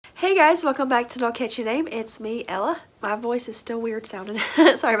Hey guys, welcome back to Nocatchyname. It's me, Ella. My voice is still weird sounding.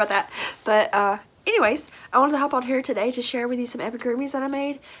 Sorry about that. But anyways, I wanted to hop on here today to share with you some amigurumis that I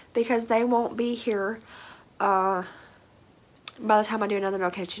made because they won't be here by the time I do another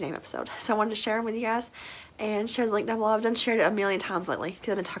Nocatchyname episode. So I wanted to share them with you guys and share the link down below. I've done shared it a million times lately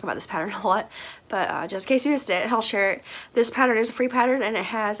because I've been talking about this pattern a lot. But just in case you missed it, I'll share it. This pattern is a free pattern and it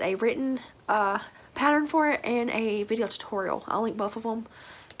has a written pattern for it and a video tutorial. I'll link both of them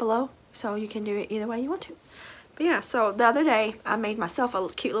below so you can do it either way you want to. But yeah, so the other day I made myself a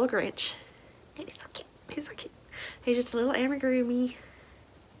cute little Grinch. And he's so cute. He's so cute. He's just a little amigurumi.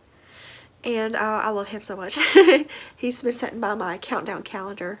 And I love him so much. He's been sitting by my countdown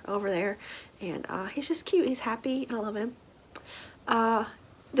calendar over there. And he's just cute. He's happy and I love him.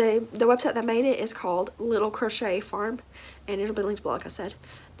 The website that made it is called Little Crochet Farm. And it'll be linked below like I said.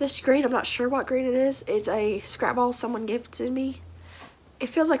 This green, I'm not sure what green it is. It's a scrap ball someone gifted me. It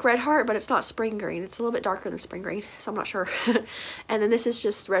feels like red heart, but it's not spring green. It's a little bit darker than spring green, so I'm not sure. And then this is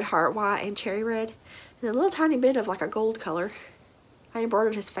just red heart, white, and cherry red. And a little tiny bit of like a gold color. I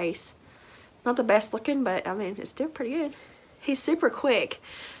embroidered his face. Not the best looking, but I mean, it's still pretty good. He's super quick.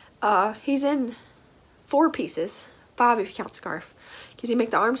 He's in 4 pieces. 5 if you count the scarf. Because you make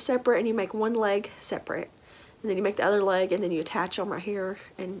the arms separate and you make one leg separate. And then you make the other leg and then you attach them right here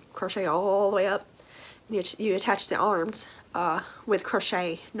and crochet all the way up. You attach the arms with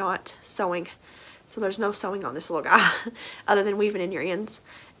crochet, not sewing. So there's no sewing on this little guy other than weaving in your ends.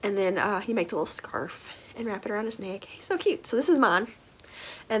 And then you make the little scarf and wrap it around his neck. He's so cute. So this is mine.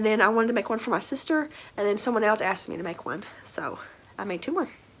 And then I wanted to make one for my sister. And then someone else asked me to make one. So I made 2 more.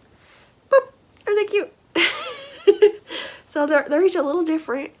 Boop! Aren't they cute? So they're each a little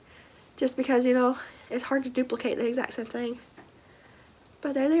different. Just because, you know, it's hard to duplicate the exact same thing.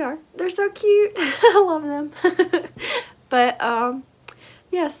 But there they are. They're so cute. I love them. But,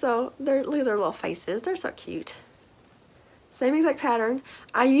 yeah, so look at their little faces. They're so cute. Same exact pattern.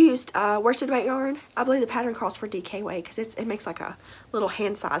 I used worsted weight yarn. I believe the pattern calls for DK weight because it makes like a little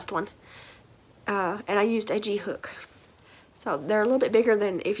hand-sized one. And I used a G hook. So they're a little bit bigger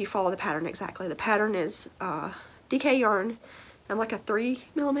than if you follow the pattern exactly. The pattern is DK yarn and like a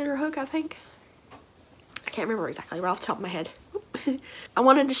 3mm hook, I think. I can't remember exactly, right off the top of my head. I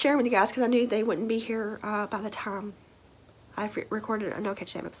wanted to share them with you guys because I knew they wouldn't be here by the time I've recorded a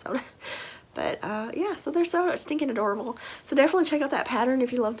Nocatchyname episode. But yeah, so they're so stinking adorable. So definitely check out that pattern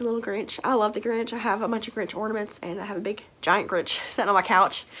if you love the little Grinch. I love the Grinch. I have a bunch of Grinch ornaments and I have a big giant Grinch sitting on my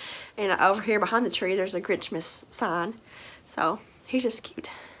couch. And over here behind the tree there's a Grinchmas sign. So he's just cute.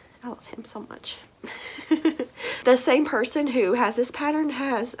 I love him so much. The same person who has this pattern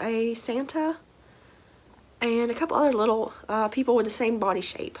has a Santa and a couple other little people with the same body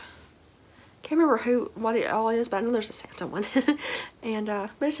shape. Can't remember what it all is, but I know there's a Santa one. And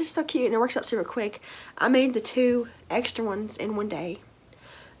but it's just so cute and it works up super quick. I made the 2 extra ones in one day.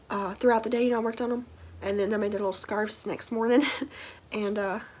 Throughout the day, you know, I worked on them. And then I made their little scarves the next morning. And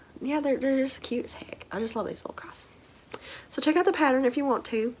yeah, they're just cute as heck. I just love these little guys. So check out the pattern if you want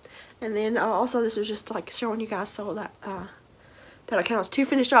to. And then also this was just like showing you guys so that that I count as 2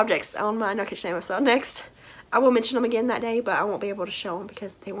 finished objects on my Nocatchyname episode. Next, I will mention them again that day, but I won't be able to show them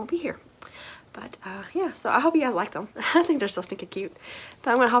because they won't be here. But yeah, so I hope you guys like them. I think they're so stinking cute.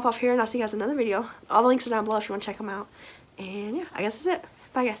 But I'm going to hop off here and I'll see you guys in another video. All the links are down below if you want to check them out. And yeah, I guess that's it.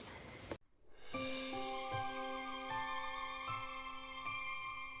 Bye guys.